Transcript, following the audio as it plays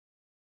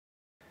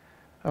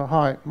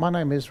Hi, my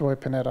name is Roy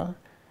Panetta,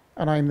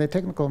 and I'm the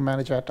Technical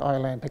Manager at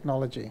ILAN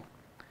Technology.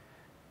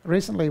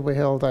 Recently we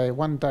held a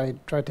one-day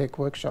DrayTek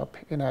workshop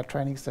in our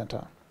training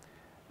centre,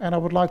 and I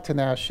would like to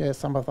now share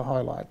some of the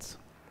highlights.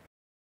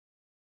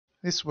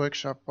 This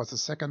workshop was the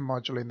second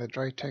module in the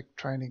DrayTek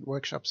training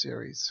workshop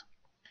series.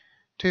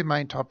 Two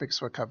main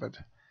topics were covered,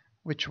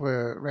 which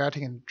were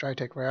routing in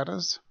DrayTek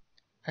routers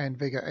and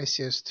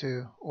VigorACS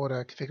 2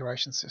 auto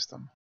configuration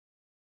system.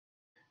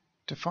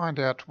 To find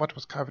out what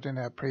was covered in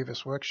our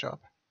previous workshop,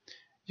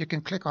 you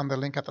can click on the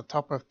link at the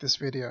top of this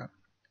video,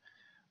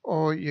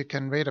 or you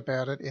can read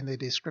about it in the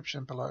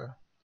description below.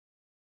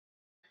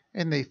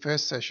 In the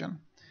first session,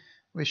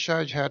 we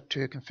showed how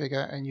to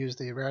configure and use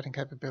the routing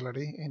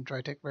capability in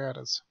DrayTek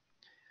routers.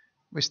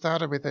 We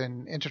started with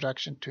an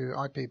introduction to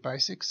IP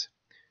basics,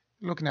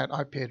 looking at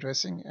IP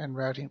addressing and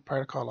routing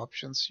protocol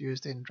options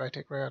used in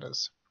DrayTek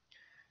routers.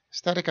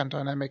 Static and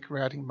dynamic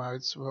routing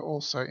modes were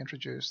also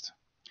introduced.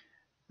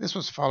 This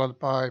was followed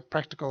by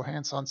practical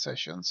hands-on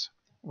sessions,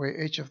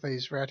 where each of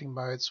these routing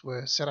modes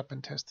were set up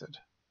and tested.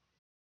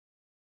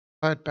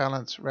 Load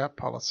balance route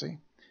policy,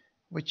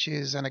 which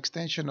is an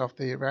extension of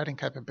the routing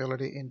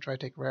capability in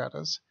DrayTek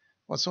routers,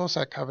 was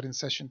also covered in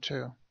session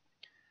 2.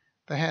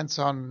 The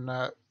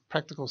hands-on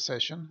practical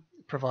session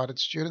provided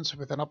students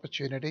with an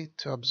opportunity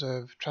to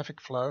observe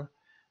traffic flow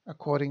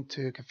according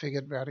to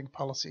configured routing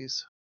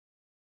policies.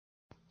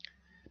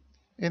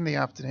 In the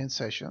afternoon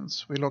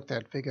sessions, we looked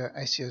at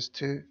VigorACS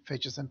 2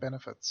 features and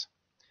benefits.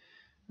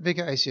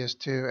 VigorACS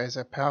 2 is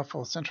a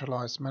powerful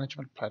centralized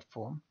management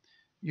platform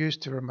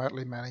used to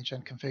remotely manage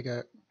and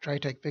configure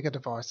DrayTek Vigor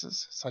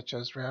devices such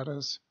as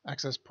routers,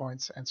 access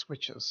points, and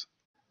switches.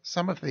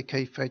 Some of the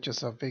key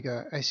features of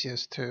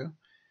VigorACS 2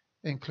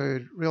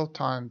 include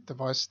real-time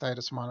device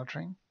status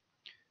monitoring,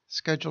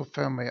 scheduled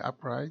firmware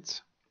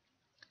upgrades,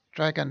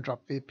 drag and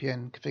drop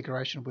VPN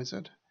configuration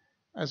wizard,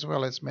 as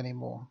well as many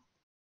more.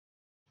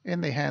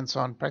 In the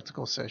hands-on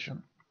practical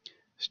session,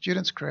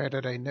 students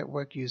created a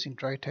network using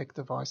DrayTek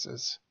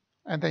devices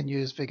and then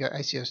used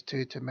VigorACS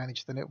 2 to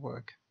manage the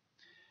network.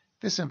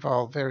 This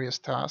involved various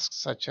tasks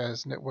such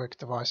as network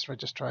device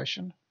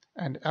registration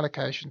and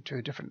allocation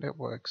to different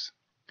networks.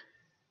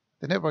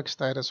 The network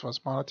status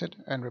was monitored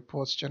and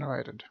reports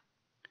generated.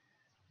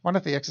 One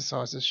of the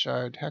exercises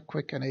showed how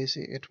quick and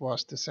easy it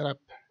was to set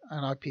up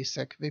an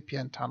IPsec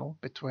VPN tunnel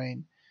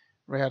between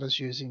routers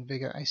using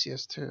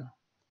VigorACS 2.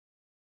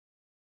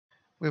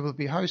 We will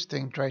be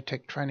hosting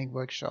DrayTek training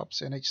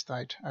workshops in each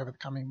state over the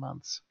coming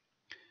months.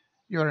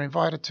 You are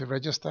invited to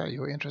register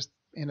your interest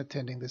in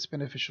attending this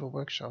beneficial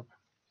workshop.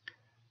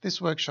 This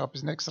workshop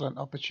is an excellent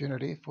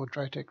opportunity for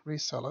DrayTek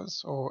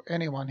resellers or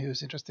anyone who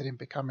is interested in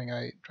becoming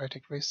a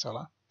DrayTek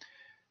reseller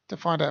to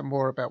find out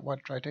more about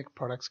what DrayTek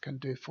products can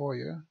do for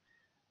you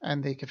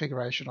and the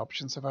configuration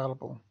options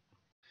available,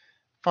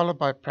 followed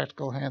by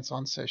practical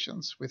hands-on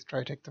sessions with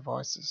DrayTek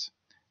devices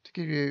to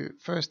give you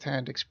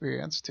first-hand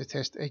experience to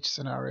test each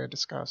scenario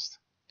discussed.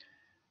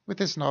 With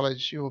this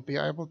knowledge, you will be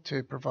able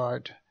to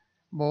provide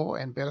more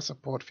and better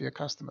support for your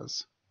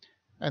customers,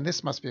 and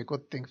this must be a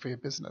good thing for your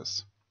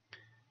business.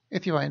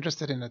 If you are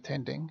interested in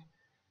attending,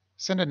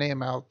 send an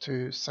email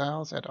to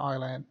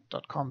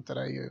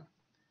sales@ilan.com.au,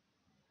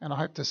 and I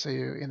hope to see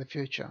you in the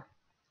future.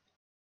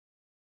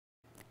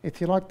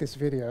 If you like this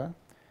video,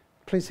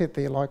 please hit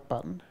the like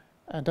button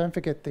and don't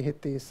forget to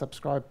hit the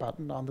subscribe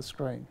button on the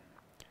screen.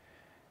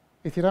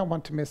 If you don't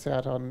want to miss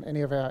out on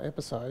any of our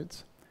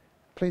episodes,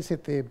 please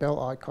hit the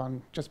bell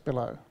icon just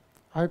below.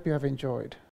 I hope you have enjoyed.